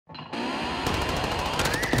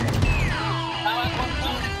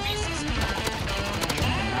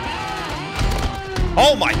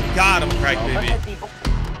Oh my god, I'm cracked, baby.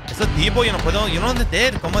 Ese tipo, yo no puedo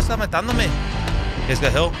entender. ¿Cómo está matándome? He's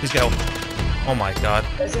got hill. He's got hill. Oh my god.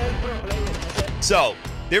 So,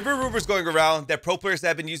 there have been rumors going around that pro players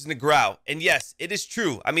have been using the GRAU. And yes, it is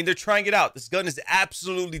true. I mean, they're trying it out. This gun is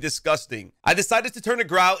absolutely disgusting. I decided to turn the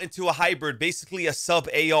GRAU into a hybrid, basically a sub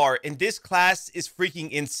AR. And this class is freaking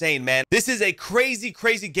insane, man. This is a crazy,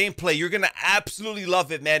 crazy gameplay. You're going to absolutely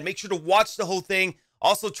love it, man. Make sure to watch the whole thing.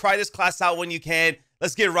 Also, try this class out when you can.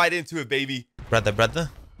 Let's get right into it, baby. Brother.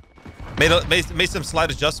 Made some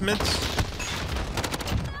slight adjustments.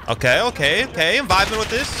 Okay. I'm vibing with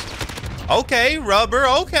this. Okay, rubber.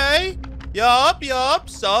 Okay. Yup.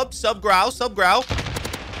 Sub GRAU.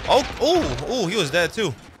 Oh, he was dead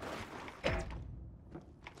too.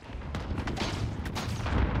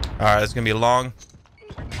 All right, it's gonna be long.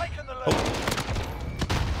 Oh.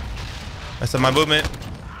 That's my movement.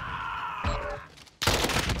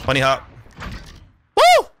 Funny hop.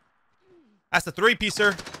 Woo! That's a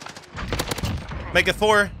 3-piecer. Make it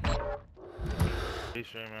 4.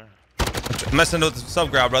 Messing with the sub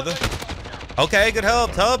GRAU, brother. Okay, good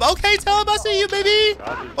help, Tub. Okay, Tub, I see you, baby.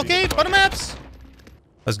 Okay, for the maps.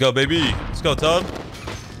 Let's go, baby. Let's go, Tub.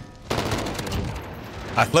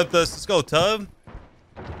 I flipped us. Let's go, Tub.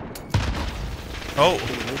 Oh.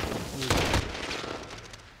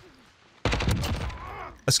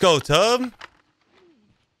 Let's go, Tub.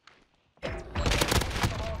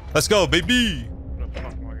 Let's go, baby.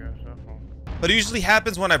 But it usually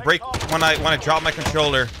happens when I drop my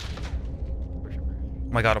controller.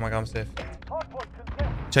 Oh my god, I'm safe.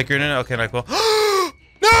 Check your internet. Okay, not cool.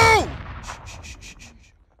 No!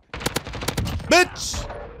 Bitch!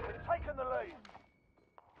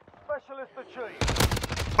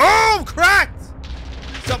 Oh, I'm cracked!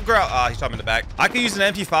 Sub GRAU. Ah, he shot me in the back. I could use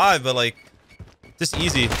an MP5, but like, just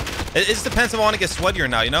easy. It just depends if I want to get sweatier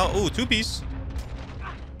now, you know? Ooh, 2-piece.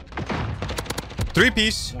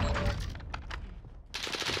 3-piece.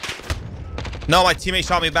 No, my teammate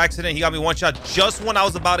shot me by accident. He got me 1 shot just when I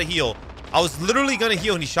was about to heal. I was literally gonna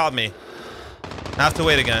heal and he shot me. I have to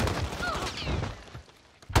wait again.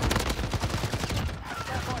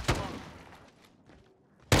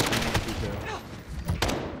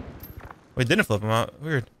 Wait, didn't flip him out.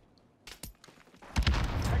 Weird.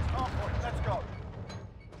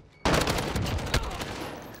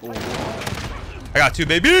 I got 2,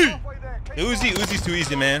 baby. Uzi's too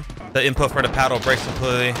easy, man. The input for the paddle breaks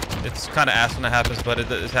completely. It's kind of ass when that happens, but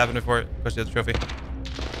it's happened before, especially the trophy.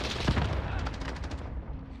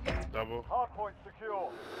 Double. Hardpoint secure.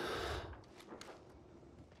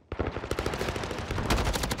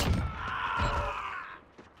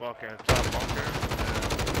 Fucking top bunker.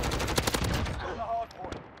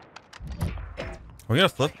 We're gonna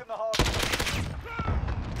flip.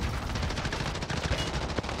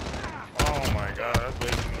 Oh my god, that's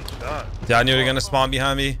wasting a shot. Yeah, I knew they were gonna spawn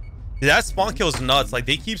behind me. Dude, that spawn kill is nuts. Like,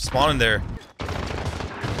 they keep spawning there.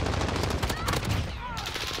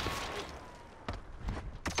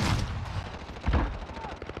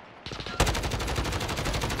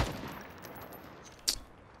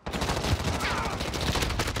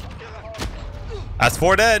 That's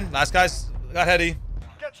 4 dead. Last guy's got heady.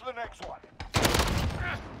 Get to the next one.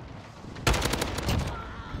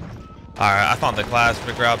 Alright, I found the class for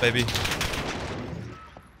the GRAU, baby.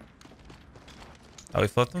 Oh, we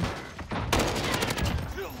flipped him?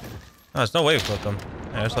 No, there's no way we flipped him.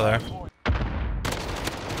 Yeah, they're still there.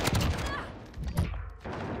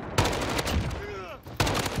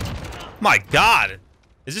 My god!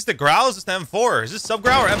 Is this the GRAU? Is this the M4? Is this sub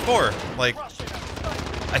GRAU or M4? Like,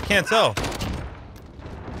 I can't tell.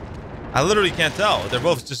 I literally can't tell. They're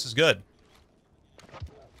both just as good.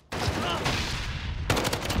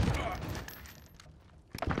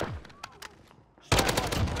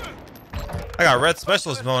 I got red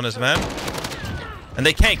specialist bonus, man. And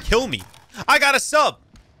they can't kill me. I got a sub,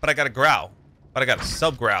 but I got a GRAU. But I got a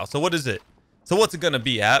sub GRAU. So what is it? So what's it gonna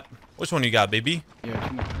be, App? Which one you got, baby?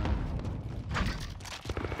 Yeah.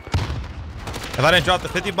 If I didn't drop the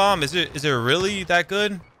 50 bomb, is it really that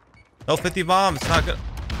good? No 50 bomb, it's not good.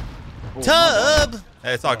 Oh, Tub!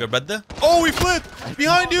 Hey, it's all good, brother. Oh, we flipped!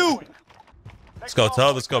 Behind you! Let's go,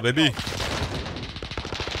 Tub. Let's go, baby.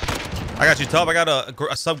 I got you, Tub. I got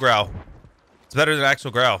a sub GRAU. It's better than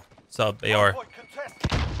actual GRAU. Sub AR.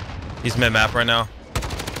 He's mid-map right now.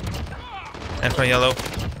 And from yellow.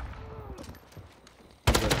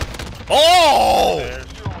 Oh!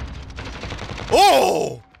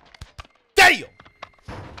 Oh! Damn!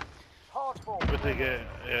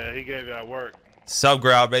 Yeah, he gave that work. Sub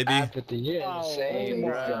GRAU, baby. Apathy, you're insane,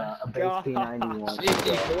 bro. P94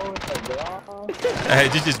 with the GRAU? Hey,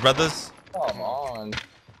 GG's, brothers. Come on.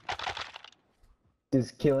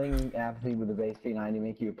 Does killing Apathy with a base P90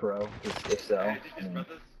 make you a pro? If so.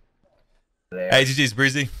 Hey, GG's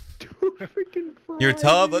Breezy. You're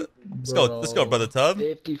Tub. Let's go, brother Tub.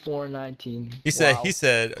 54-19. He said, Wow.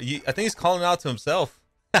 I think he's calling out to himself.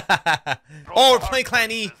 Oh, we're playing Clan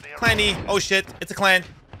E. Clan E. Oh shit, it's a clan.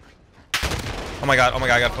 Oh my god,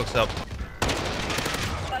 I got focused up.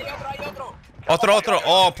 Otro.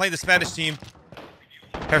 Oh, I'm playing the Spanish team.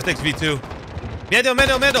 Heretics V2. Medio.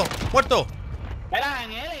 Muerto.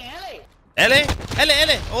 L.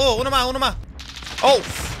 Oh, uno más. Oh.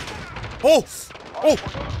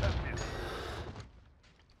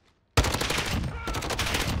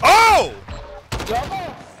 ¡Oh!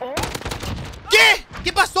 ¿Qué?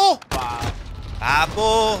 ¿Qué pasó?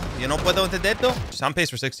 Papo, yo no puedo entender esto. Sound pace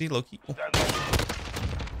for 60, low key.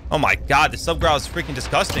 Oh my god, the sub GRAU is freaking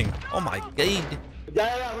disgusting. Oh my god.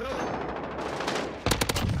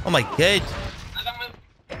 Oh my god.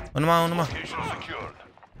 Uno más.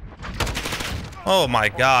 Oh my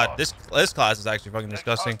god, this class is actually fucking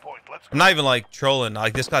disgusting. I'm not even like trolling.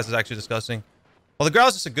 Like this class is actually disgusting. Well, the GRAU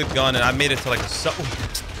is just a good gun, and I made it to like a sub.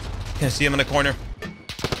 Can't see him in the corner.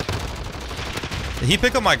 Did he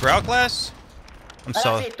pick up my GRAU class? I'm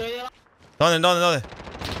sorry. ¿Dónde?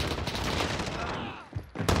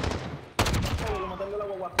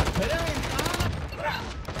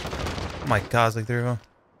 Oh my god, it's like 3 of them.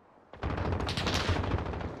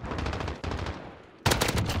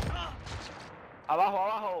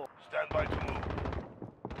 Abajo. Stand by to move.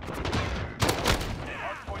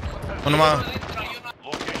 Uno más.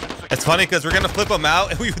 It's funny because we're gonna flip them out,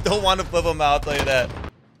 and we don't want to flip them out. I'll tell you that.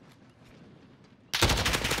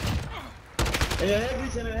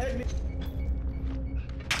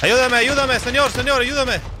 Ayúdame, señor,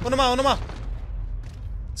 ayúdame. Uno más.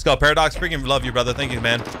 Let's go, Paradox. Freaking love you, brother. Thank you,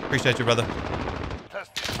 man. Appreciate you, brother.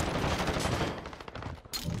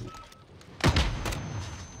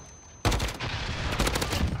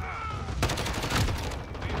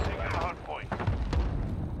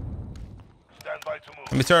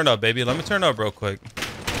 Let me turn it up, baby. Let me turn it up real quick.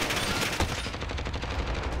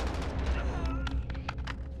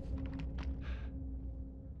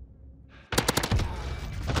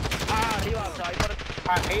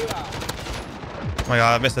 Oh my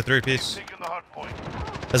god, I missed the 3-piece.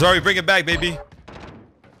 That's why we bring it back, baby.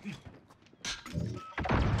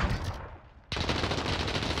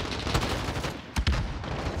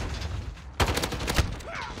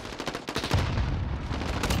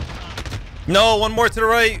 No, one more to the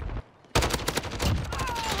right.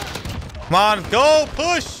 Come on, go,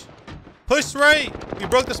 push. Push right. We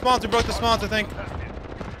broke the spawns, I think.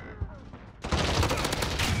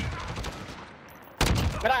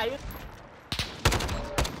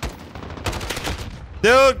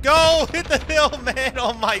 Dude, go! Hit the hill, man!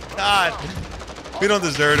 Oh my god. We don't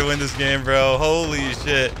deserve to win this game, bro. Holy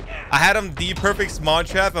shit. I had him the perfect spawn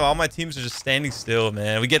trap, and all my teams are just standing still,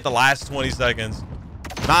 man. We get the last 20 seconds.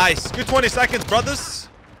 Nice. Good 20 seconds, brothers.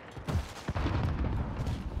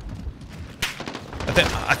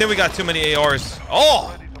 I think we got too many ARs.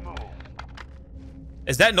 Oh!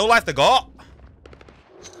 Is that no life to go?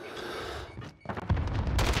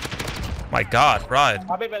 My god, Pride.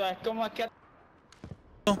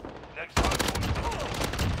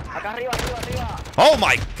 Oh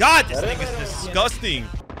my god, this thing is disgusting.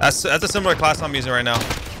 That's a similar class I'm using right now.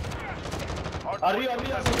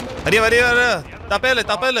 Arriba.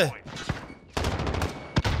 Tapele.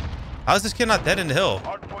 How is this kid not dead in the hill?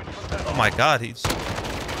 Oh my god, he's...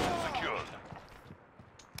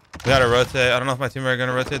 We gotta rotate. I don't know if my team are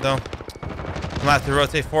gonna rotate though. I'm gonna have to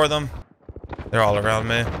rotate for them. They're all around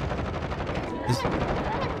me.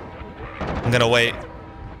 I'm gonna wait.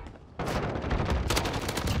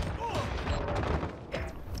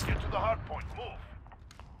 Get to the hard point. Move.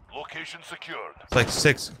 Location secured. It's like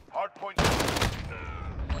 6. Hard point.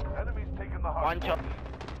 Enemies taking the hard point.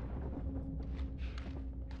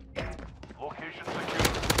 Location secured.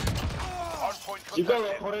 Hard point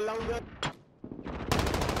contested.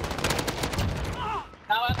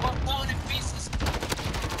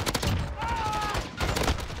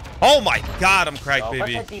 Oh my god, I'm cracked,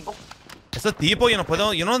 baby. Ese tipo, yo no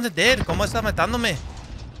entender. ¿Cómo está matándome?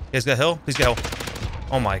 Please get hill.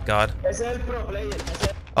 Oh my god.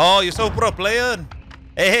 Oh, you're so pro player.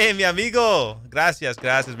 Hey, mi amigo. Gracias,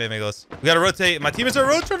 mi amigos. We gotta rotate. My teammates are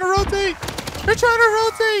trying to rotate. They're trying to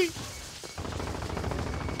rotate.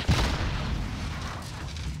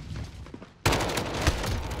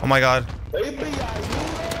 Oh my god.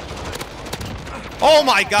 Oh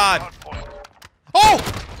my god. Oh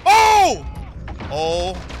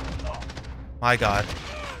my god.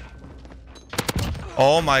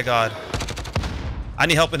 Oh my god. I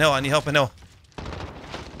need help in hill.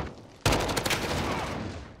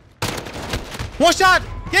 One shot!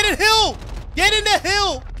 Get in hill! Get in the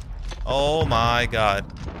hill! Oh my god.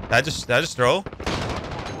 That just throw?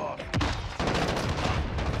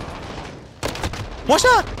 One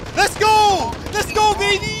shot! Let's go! Let's go,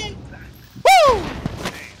 baby! Woo!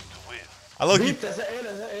 I love you.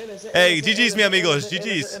 Hey, GG's, mi amigos.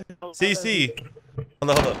 GG's. CC. Hold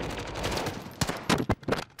up.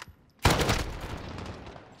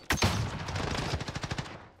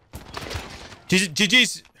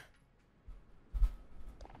 GG's.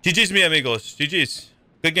 GG's, mi amigos. GG's.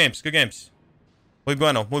 Good games. Muy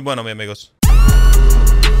bueno, mi amigos.